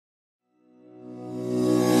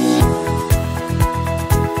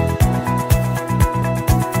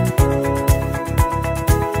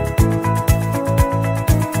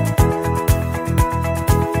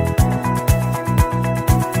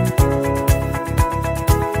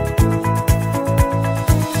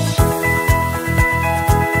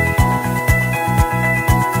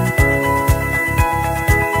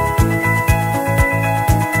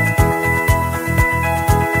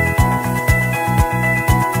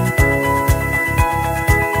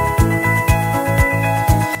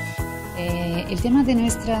de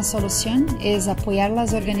nuestra solución es apoyar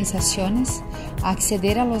las organizaciones a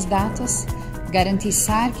acceder a los datos,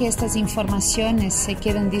 garantizar que estas informaciones se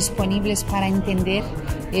queden disponibles para entender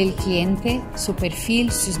el cliente, su perfil,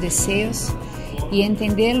 sus deseos y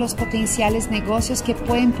entender los potenciales negocios que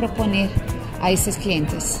pueden proponer a estos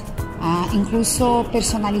clientes. Incluso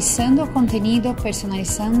personalizando contenido,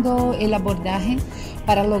 personalizando el abordaje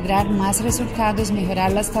para lograr más resultados,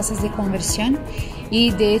 mejorar las tasas de conversión y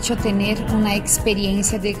de hecho tener una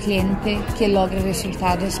experiencia de cliente que logre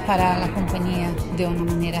resultados para la compañía de una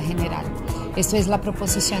manera general. Esto es la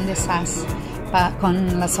proposición de SaaS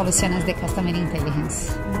con las soluciones de Customer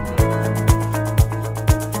Intelligence.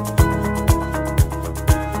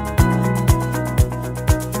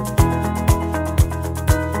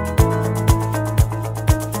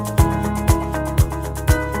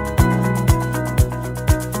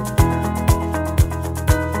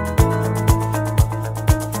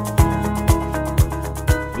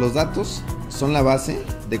 Los datos son la base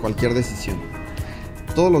de cualquier decisión.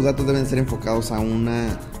 Todos los datos deben ser enfocados a un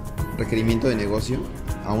requerimiento de negocio,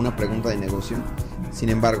 a una pregunta de negocio. Sin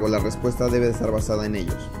embargo, la respuesta debe estar basada en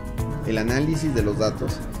ellos. El análisis de los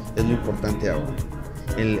datos es lo importante ahora.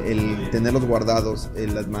 El tenerlos guardados,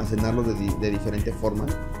 el almacenarlos de diferente forma,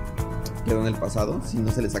 quedó en el pasado si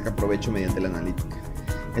no se le saca provecho mediante la analítica.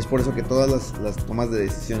 Es por eso que todas las tomas de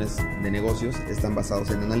decisiones de negocios están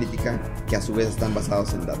basados en analítica, que a su vez están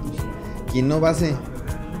basados en datos. Quien no base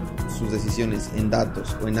sus decisiones en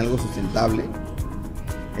datos o en algo sustentable,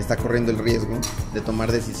 está corriendo el riesgo de tomar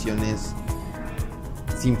decisiones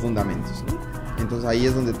sin fundamentos, ¿no? Entonces ahí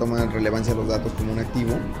es donde toman relevancia los datos como un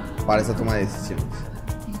activo para esa toma de decisiones.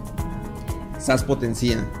 SaaS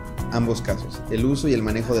potencia ambos casos, el uso y el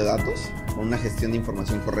manejo de datos con una gestión de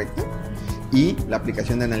información correcta y la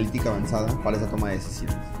aplicación de analítica avanzada para esa toma de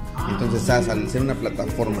decisiones. Entonces SaaS, al ser una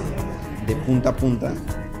plataforma de punta a punta,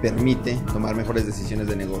 permite tomar mejores decisiones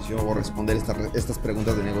de negocio o responder estas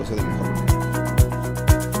preguntas de negocio de mejor manera.